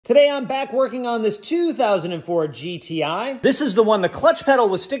Today I'm back working on this 2004 GTI. This is the one the clutch pedal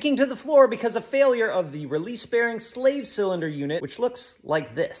was sticking to the floor because of failure of the release-bearing slave cylinder unit, which looks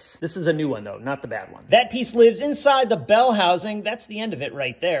like this. This is a new one though, not the bad one. That piece lives inside the bell housing. That's the end of it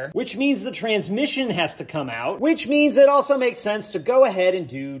right there, which means the transmission has to come out, which means it also makes sense to go ahead and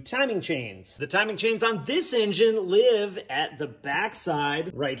do timing chains. The timing chains on this engine live at the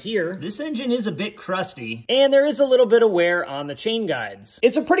backside right here. This engine is a bit crusty, and there is a little bit of wear on the chain guides.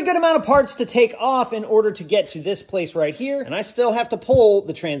 It's a pretty good amount of parts to take off in order to get to this place right here, and I still have to pull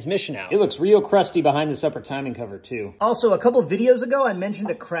the transmission out. It looks real crusty behind this upper timing cover too. Also, a couple videos ago, I mentioned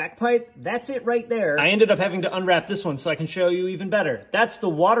a crack pipe. That's it right there. I ended up having to unwrap this one so I can show you even better. That's the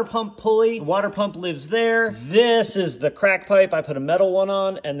water pump pulley. The water pump lives there. This is the crack pipe. I put a metal one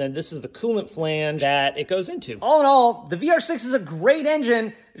on, and then this is the coolant flange that it goes into. All in all, the VR6 is a great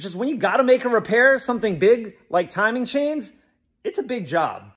engine. It's just when you gotta make a repair, something big like timing chains, it's a big job.